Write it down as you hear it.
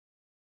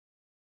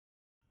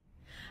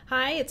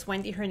Hi, it's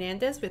Wendy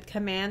Hernandez with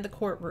Command the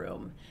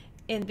Courtroom.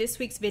 In this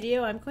week's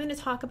video, I'm going to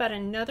talk about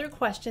another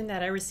question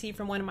that I received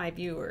from one of my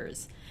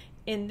viewers.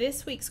 In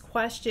this week's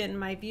question,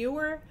 my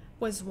viewer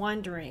was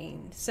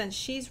wondering, since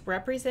she's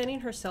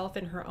representing herself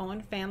in her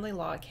own family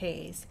law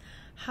case,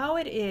 how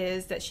it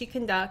is that she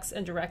conducts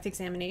a direct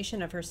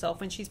examination of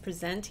herself when she's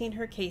presenting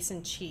her case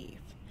in chief.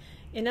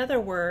 In other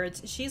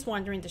words, she's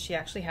wondering, does she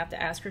actually have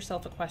to ask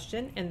herself a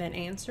question and then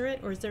answer it,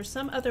 or is there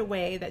some other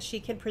way that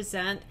she can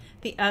present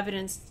the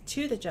evidence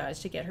to the judge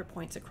to get her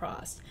points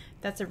across?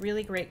 That's a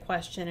really great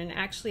question, and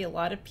actually a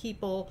lot of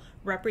people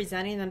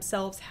representing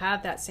themselves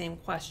have that same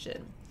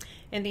question.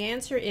 And the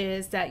answer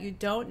is that you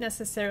don't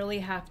necessarily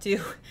have to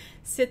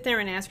sit there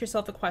and ask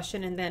yourself a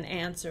question and then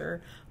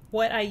answer.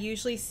 What I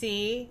usually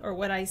see, or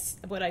what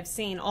I've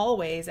seen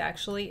always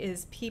actually,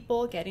 is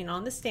people getting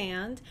on the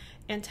stand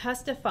and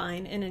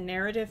testifying in a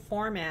narrative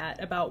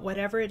format about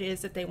whatever it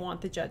is that they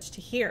want the judge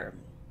to hear.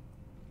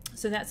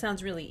 So that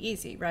sounds really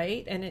easy,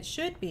 right? And it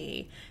should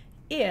be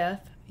if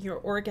you're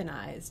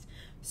organized.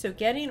 So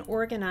getting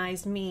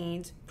organized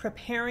means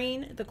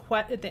preparing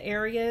the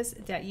areas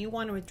that you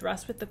want to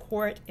address with the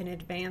court in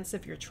advance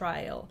of your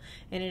trial.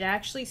 And it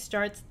actually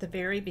starts at the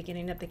very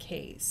beginning of the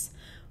case.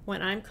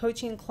 When I'm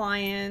coaching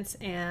clients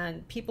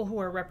and people who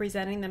are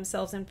representing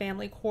themselves in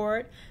family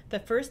court, the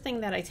first thing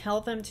that I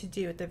tell them to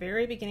do at the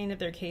very beginning of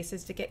their case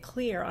is to get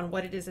clear on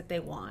what it is that they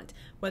want,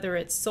 whether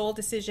it's sole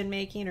decision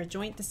making or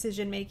joint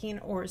decision making,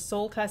 or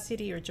sole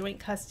custody or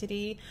joint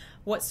custody,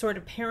 what sort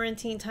of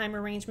parenting time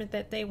arrangement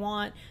that they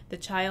want, the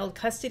child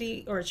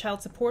custody or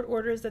child support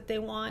orders that they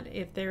want,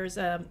 if there's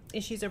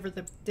issues over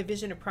the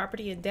division of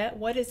property and debt,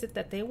 what is it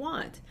that they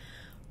want?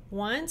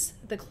 Once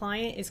the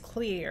client is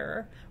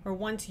clear, or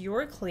once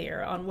you're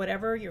clear on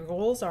whatever your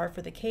goals are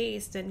for the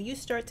case, then you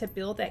start to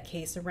build that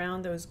case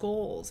around those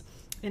goals.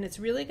 And it's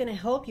really going to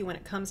help you when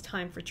it comes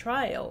time for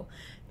trial,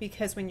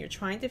 because when you're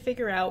trying to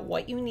figure out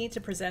what you need to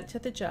present to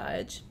the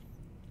judge,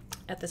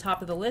 at the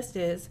top of the list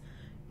is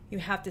you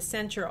have to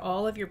center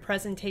all of your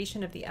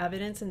presentation of the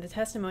evidence and the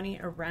testimony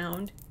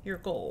around your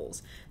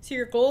goals. So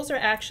your goals are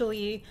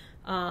actually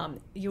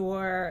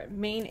your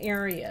main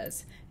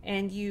areas,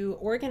 and you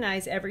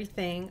organize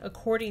everything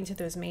according to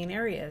those main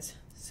areas.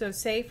 So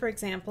say, for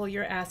example,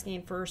 you're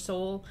asking for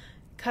sole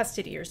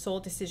custody or sole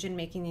decision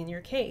making in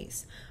your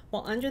case.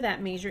 Well, under that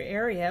major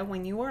area,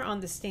 when you are on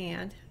the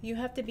stand, you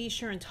have to be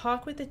sure and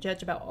talk with the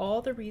judge about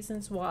all the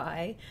reasons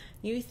why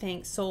you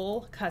think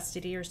sole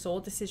custody or sole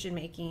decision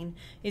making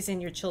is in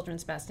your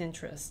children's best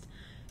interest.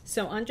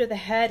 So under the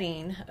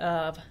heading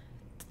of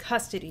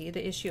custody,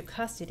 the issue of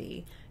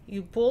custody,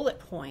 you bullet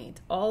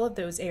point all of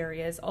those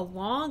areas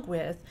along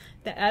with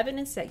the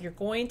evidence that you're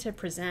going to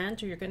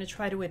present or you're going to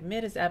try to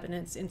admit as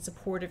evidence in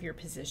support of your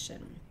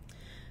position.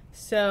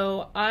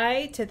 So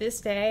I, to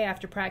this day,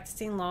 after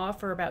practicing law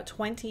for about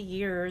 20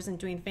 years and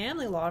doing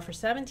family law for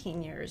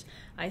 17 years,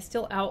 I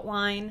still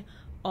outline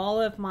all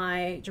of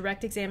my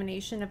direct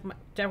examinations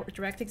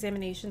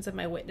of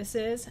my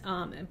witnesses,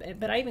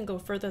 but I even go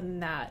further than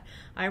that.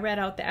 I read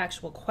out the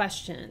actual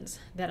questions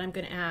that I'm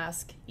going to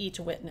ask each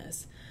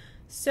witness.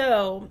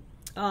 So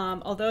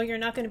although you're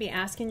not going to be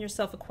asking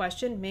yourself a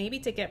question, maybe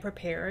to get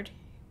prepared,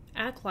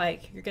 act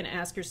like you're going to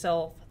ask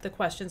yourself the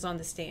questions on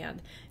the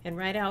stand and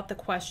write out the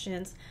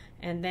questions,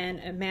 and then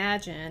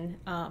imagine,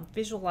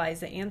 visualize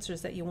the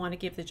answers that you want to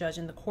give the judge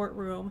in the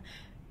courtroom.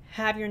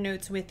 Have your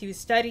notes with you,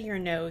 study your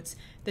notes.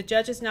 The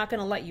judge is not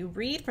going to let you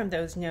read from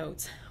those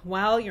notes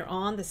while you're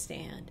on the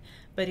stand.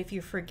 But if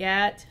you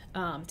forget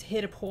to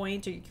hit a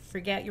point, or you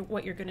forget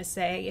what you're going to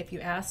say, if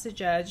you ask the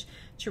judge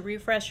to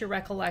refresh your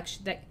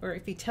recollection, or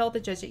if you tell the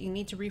judge that you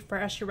need to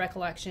refresh your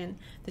recollection,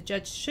 the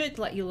judge should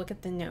let you look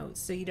at the notes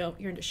so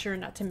you're sure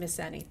not to miss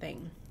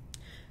anything.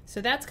 So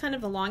that's kind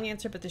of a long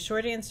answer, but the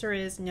short answer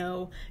is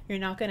no, you're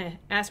not going to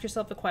ask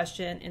yourself a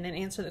question and then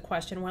answer the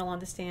question while on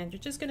the stand.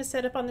 You're just going to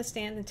sit up on the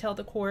stand and tell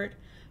the court,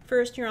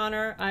 first, Your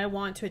Honor, I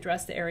want to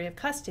address the area of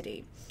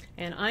custody,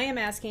 and I am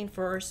asking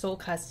for sole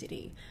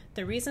custody.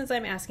 The reasons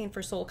I'm asking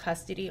for sole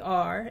custody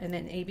are, and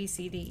then A, B,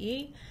 C, D,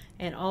 E,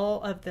 and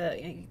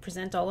you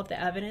present all of the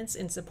evidence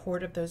in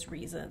support of those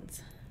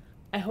reasons.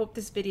 I hope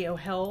this video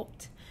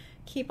helped.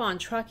 Keep on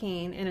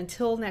trucking, and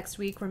until next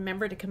week,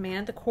 remember to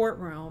command the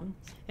courtroom.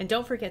 And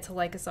don't forget to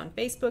like us on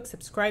Facebook,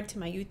 subscribe to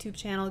my YouTube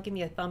channel, give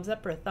me a thumbs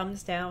up or a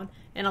thumbs down,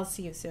 and I'll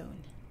see you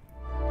soon.